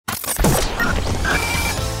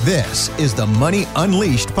This is the Money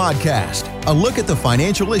Unleashed podcast, a look at the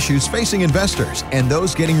financial issues facing investors and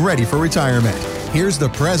those getting ready for retirement. Here's the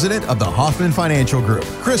president of the Hoffman Financial Group,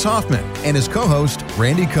 Chris Hoffman, and his co-host,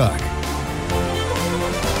 Randy Cook.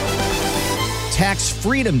 Tax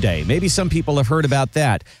Freedom Day. Maybe some people have heard about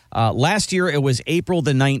that. Last year, it was April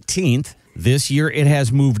the 19th. This year, it has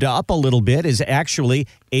moved up a little bit, is actually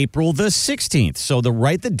April the 16th. So the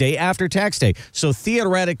day after tax day. So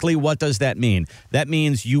theoretically, what does that mean? That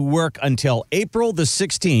means you work until April the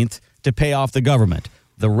 16th to pay off the government.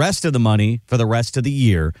 The rest of the money for the rest of the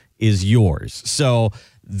year is yours. So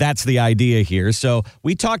that's the idea here. So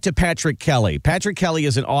we talked to Patrick Kelly. Patrick Kelly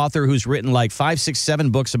is an author who's written like 5, 6,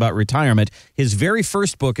 7 books about retirement. His very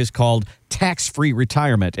first book is called Tax-Free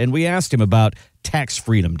Retirement. And we asked him about Tax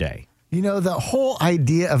Freedom Day. You know, the whole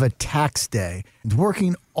idea of a tax day,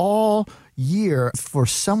 working all year for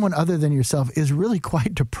someone other than yourself, is really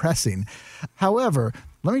quite depressing. However,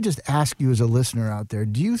 let me just ask you as a listener out there,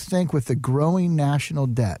 do you think with the growing national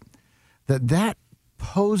debt that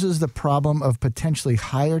poses the problem of potentially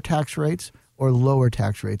higher tax rates or lower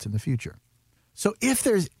tax rates in the future? So if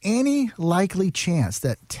there's any likely chance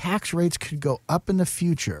that tax rates could go up in the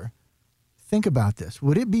future, think about this.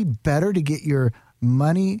 Would it be better to get your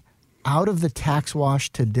money out of the tax wash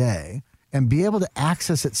today and be able to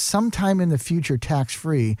access it sometime in the future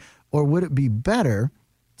tax-free, or would it be better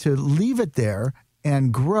to leave it there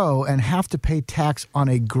and grow and have to pay tax on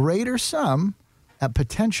a greater sum at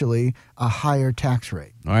potentially a higher tax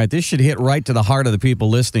rate? All right, this should hit right to the heart of the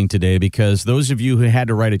people listening today, because those of you who had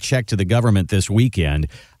to write a check to the government this weekend,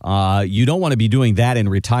 you don't want to be doing that in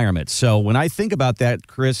retirement. So when I think about that,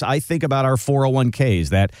 Chris, I think about our 401ks,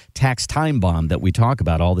 that tax time bomb that we talk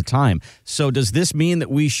about all the time. So does this mean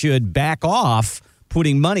that we should back off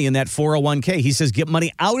putting money in that 401k? He says get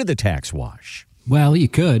money out of the tax wash. Well, you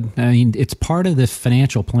could. I mean, it's part of the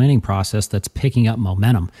financial planning process that's picking up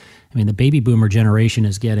momentum. I mean, the baby boomer generation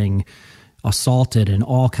is getting assaulted in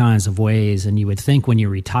all kinds of ways. And you would think when you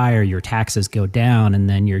retire, your taxes go down, and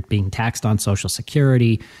then you're being taxed on Social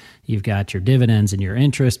Security. You've got your dividends and your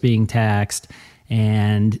interest being taxed,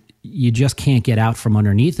 and you just can't get out from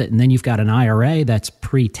underneath it. And then you've got an IRA that's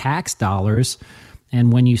pre-tax dollars.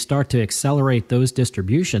 And when you start to accelerate those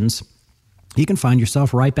distributions, you can find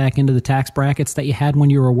yourself right back into the tax brackets that you had when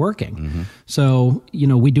you were working. Mm-hmm. So, you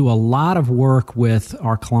know, we do a lot of work with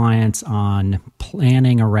our clients on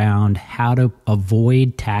planning around how to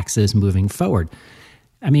avoid taxes moving forward.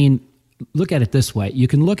 I mean, look at it this way. You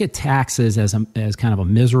can look at taxes as kind of a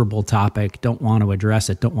miserable topic, don't want to address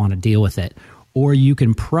it, don't want to deal with it, or you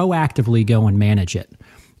can proactively go and manage it,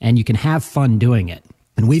 and you can have fun doing it.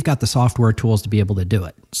 And we've got the software tools to be able to do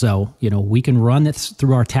it. So, you know, we can run this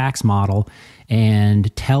through our tax model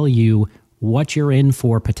and tell you what you're in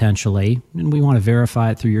for potentially. And we want to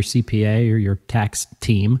verify it through your CPA or your tax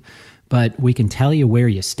team. But we can tell you where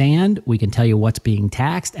you stand. We can tell you what's being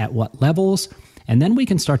taxed at what levels. And then we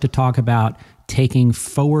can start to talk about taking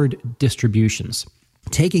forward distributions,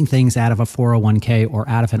 taking things out of a 401k or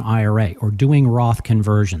out of an IRA, or doing Roth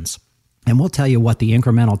conversions. And we'll tell you what the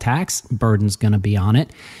incremental tax burden is going to be on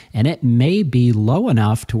it. And it may be low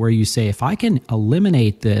enough to where you say, if I can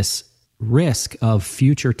eliminate this risk of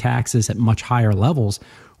future taxes at much higher levels,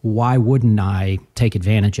 why wouldn't I take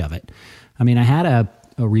advantage of it? I mean, I had a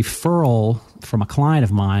referral from a client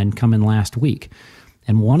of mine come in last week.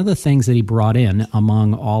 And one of the things that he brought in,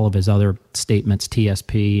 among all of his other statements,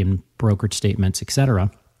 TSP and brokerage statements, et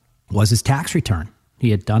cetera, was his tax return. He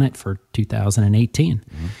had done it for 2018.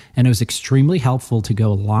 Mm-hmm. And it was extremely helpful to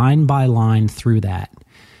go line by line through that.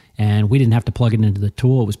 And we didn't have to plug it into the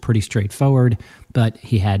tool. It was pretty straightforward. But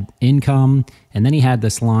he had income, and then he had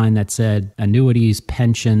this line that said annuities,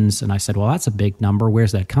 pensions. And I said, well, that's a big number.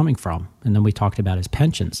 Where's that coming from? And then we talked about his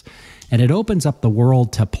pensions. And it opens up the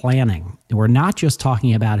world to planning. And we're not just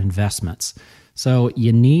talking about investments. So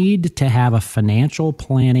you need to have a financial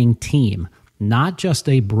planning team, not just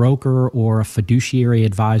a broker or a fiduciary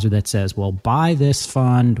advisor that says, well, buy this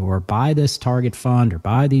fund or buy this target fund or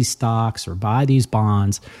buy these stocks or buy these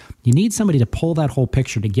bonds. You need somebody to pull that whole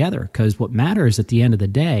picture together, because what matters at the end of the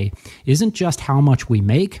day isn't just how much we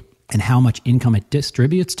make and how much income it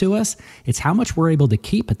distributes to us. It's how much we're able to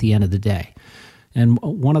keep at the end of the day. And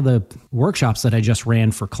one of the workshops that I just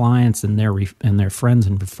ran for clients and their friends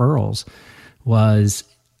and referrals was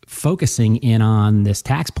focusing in on this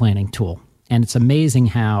tax planning tool. And it's amazing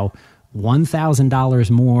how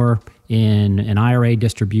 $1,000 more in an IRA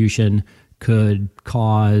distribution could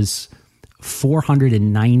cause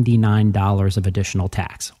 $499 of additional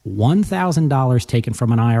tax. $1,000 taken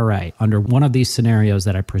from an IRA under one of these scenarios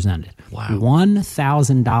that I presented. Wow.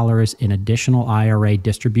 $1,000 in additional IRA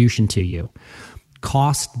distribution to you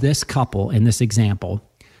cost this couple in this example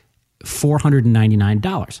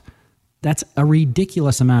 $499. That's a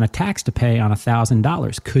ridiculous amount of tax to pay on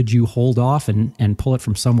 $1,000. Could you hold off and pull it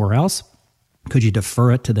from somewhere else? Could you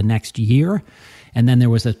defer it to the next year? And then there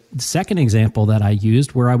was a second example that I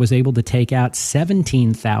used where I was able to take out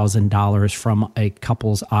 $17,000 from a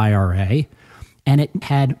couple's IRA, and it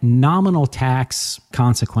had nominal tax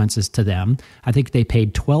consequences to them. I think they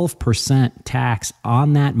paid 12% tax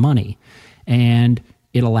on that money, and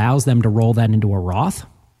it allows them to roll that into a Roth,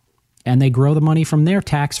 and they grow the money from there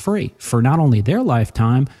tax-free for not only their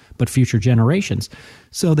lifetime, but future generations.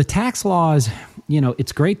 So the tax laws,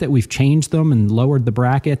 it's great that we've changed them and lowered the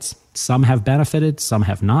brackets. Some have benefited, some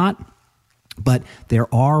have not. But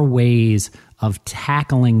there are ways of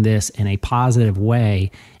tackling this in a positive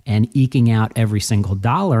way and eking out every single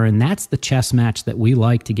dollar. And that's the chess match that we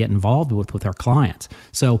like to get involved with our clients.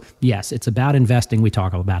 So yes, it's about investing. We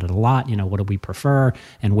talk about it a lot. What do we prefer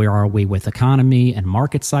and where are we with economy and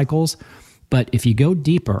market cycles? But if you go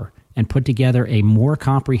deeper and put together a more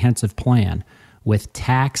comprehensive plan with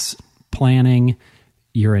tax planning,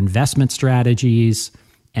 your investment strategies,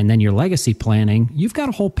 and then your legacy planning, you've got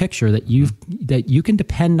a whole picture that you can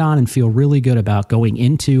depend on and feel really good about going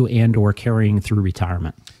into and or carrying through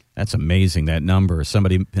retirement. That's amazing, that number.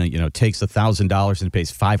 Somebody takes $1,000 and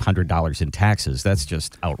pays $500 in taxes. That's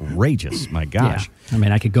just outrageous. My gosh.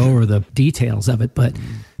 Yeah. I could go over the details of it, but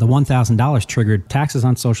the $1,000 triggered taxes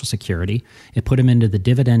on Social Security. It put them into the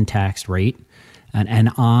dividend tax rate and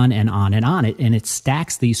on and on and on. And it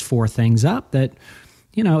stacks these four things up that,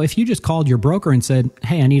 if you just called your broker and said,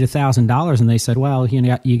 hey, I need $1,000, and they said, well,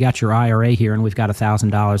 you got your IRA here and we've got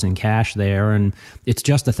 $1,000 in cash there and it's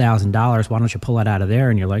just $1,000. Why don't you pull it out of there?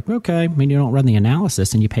 And you're like, okay. You don't run the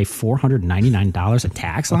analysis and you pay $499 in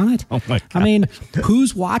tax on it. Oh my God.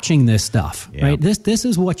 Who's watching this stuff, right? This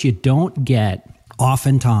is what you don't get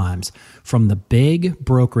oftentimes from the big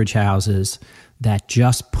brokerage houses that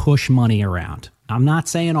just push money around. I'm not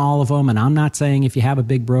saying all of them, and I'm not saying if you have a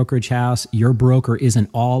big brokerage house, your broker isn't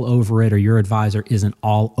all over it or your advisor isn't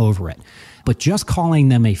all over it. But just calling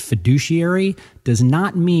them a fiduciary does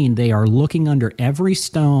not mean they are looking under every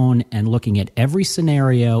stone and looking at every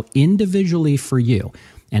scenario individually for you.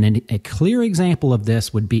 And a clear example of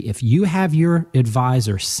this would be if you have your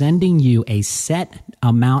advisor sending you a set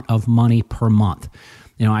amount of money per month.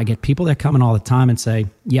 I get people that come in all the time and say,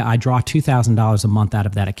 yeah, I draw $2,000 a month out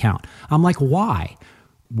of that account. I'm like, why?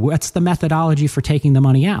 What's the methodology for taking the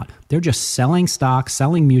money out? They're just selling stocks,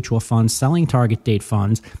 selling mutual funds, selling target date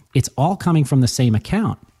funds. It's all coming from the same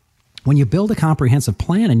account. When you build a comprehensive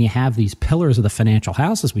plan and you have these pillars of the financial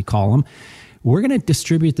house, as we call them, we're going to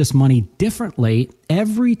distribute this money differently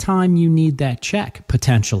every time you need that check,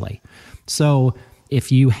 potentially. So if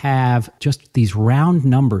you have just these round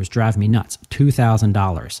numbers drive me nuts,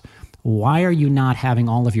 $2,000, why are you not having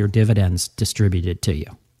all of your dividends distributed to you?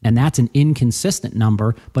 And that's an inconsistent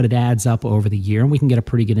number, but it adds up over the year, and we can get a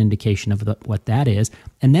pretty good indication of what that is.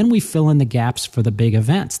 And then we fill in the gaps for the big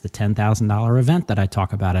events, the $10,000 event that I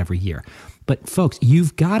talk about every year. But folks,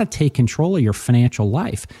 you've got to take control of your financial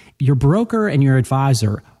life. Your broker and your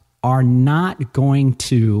advisor are not going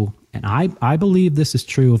to, and I believe this is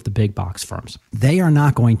true of the big box firms, they are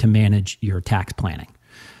not going to manage your tax planning.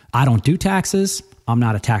 I don't do taxes. I'm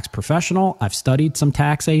not a tax professional. I've studied some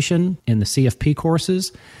taxation in the CFP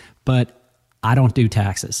courses, but I don't do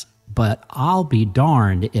taxes. But I'll be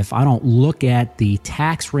darned if I don't look at the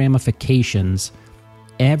tax ramifications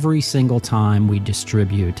every single time we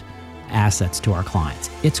distribute assets to our clients.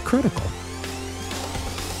 It's critical.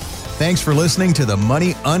 Thanks for listening to the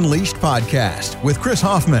Money Unleashed podcast with Chris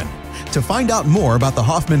Hoffman. To find out more about the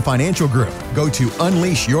Hoffman Financial Group, go to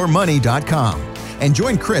unleashyourmoney.com and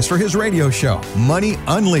join Chris for his radio show, Money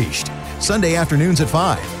Unleashed, Sunday afternoons at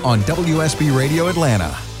 5 on WSB Radio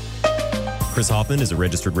Atlanta. Chris Hoffman is a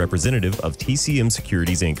registered representative of TCM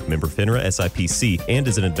Securities, Inc., member FINRA SIPC, and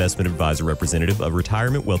is an investment advisor representative of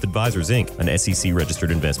Retirement Wealth Advisors, Inc., an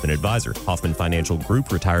SEC-registered investment advisor. Hoffman Financial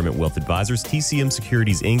Group, Retirement Wealth Advisors, TCM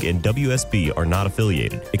Securities, Inc., and WSB are not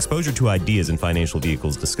affiliated. Exposure to ideas and financial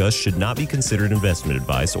vehicles discussed should not be considered investment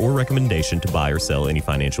advice or recommendation to buy or sell any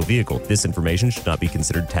financial vehicle. This information should not be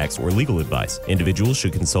considered tax or legal advice. Individuals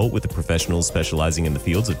should consult with the professionals specializing in the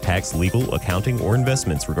fields of tax, legal, accounting, or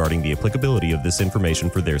investments regarding the applicability of this information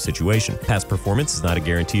for their situation. Past performance is not a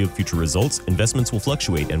guarantee of future results. Investments will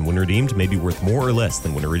fluctuate and when redeemed may be worth more or less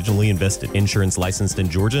than when originally invested. Insurance licensed in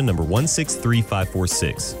Georgia, number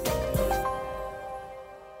 163546.